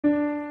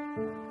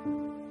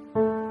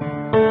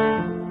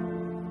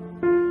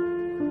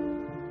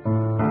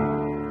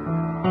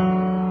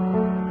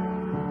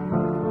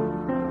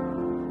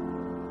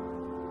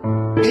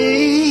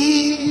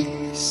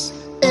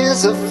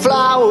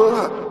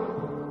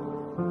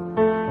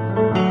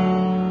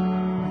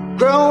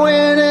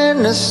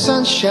the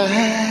sunshine.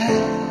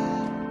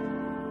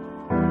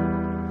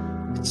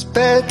 Its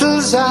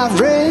petals are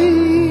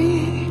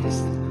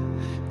raised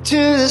to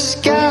the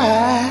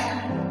sky.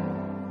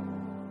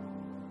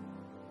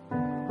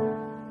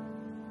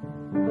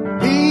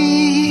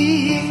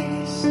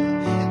 Peace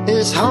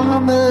is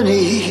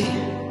harmony,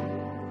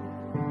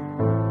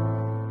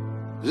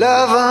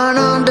 love and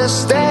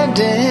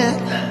understanding.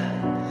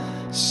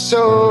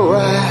 So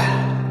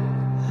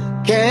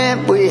why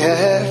can't we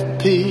have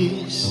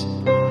peace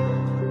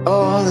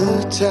all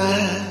the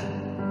time?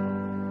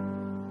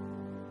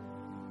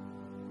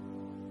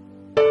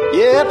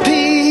 Yeah,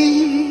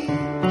 peace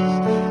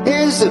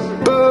is a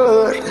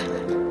bird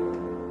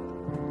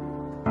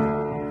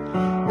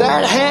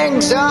that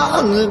hangs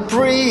on the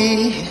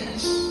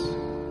breeze,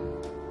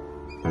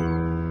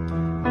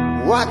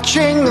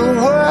 watching the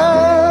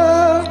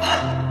world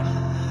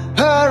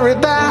hurry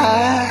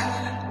by.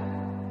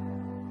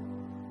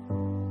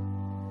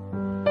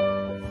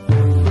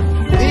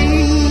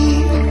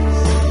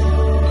 Peace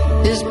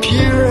is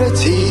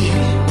purity,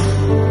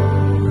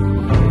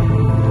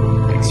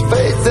 it's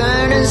faith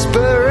and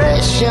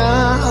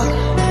inspiration.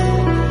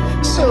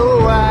 So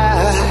why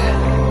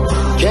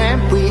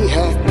can't we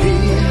have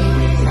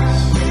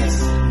peace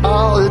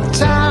all the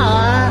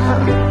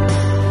time?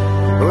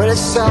 Well, it's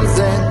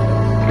something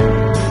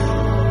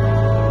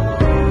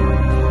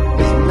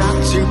not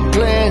too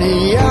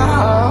plenty of,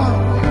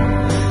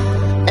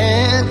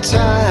 and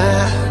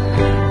time,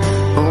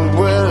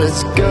 well,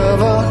 it's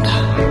governed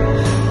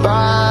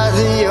by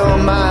the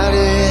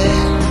Almighty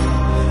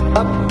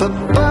up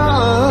above.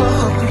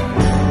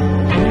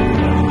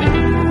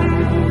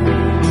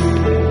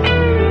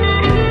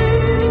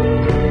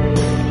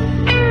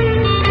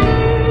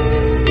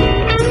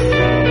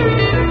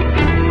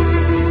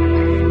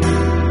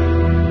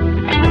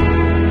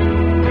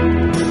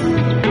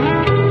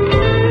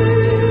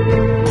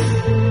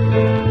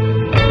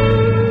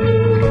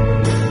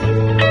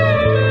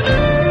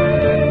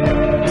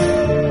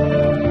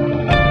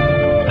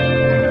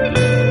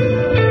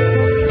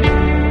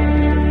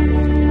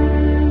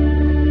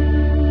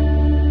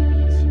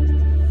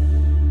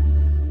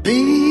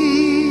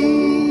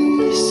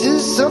 Peace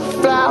is a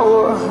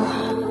flower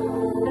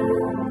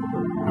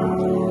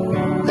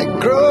that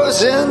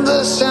grows in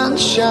the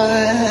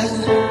sunshine.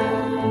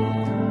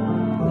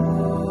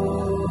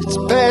 Its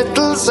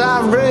petals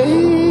are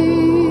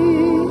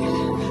raised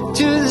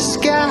to the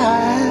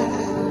sky,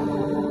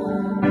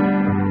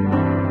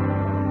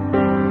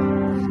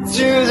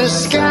 to the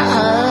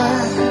sky.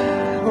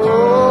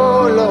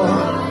 Oh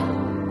Lord,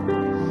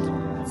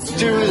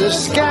 to the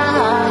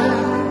sky.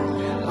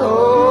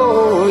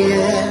 Oh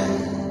yeah,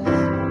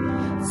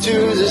 to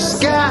the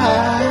sky.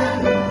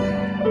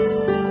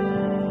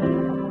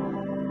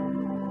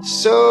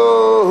 So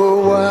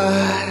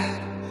why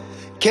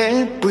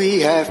can't we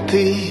have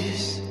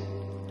peace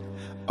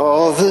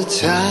all the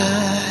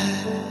time?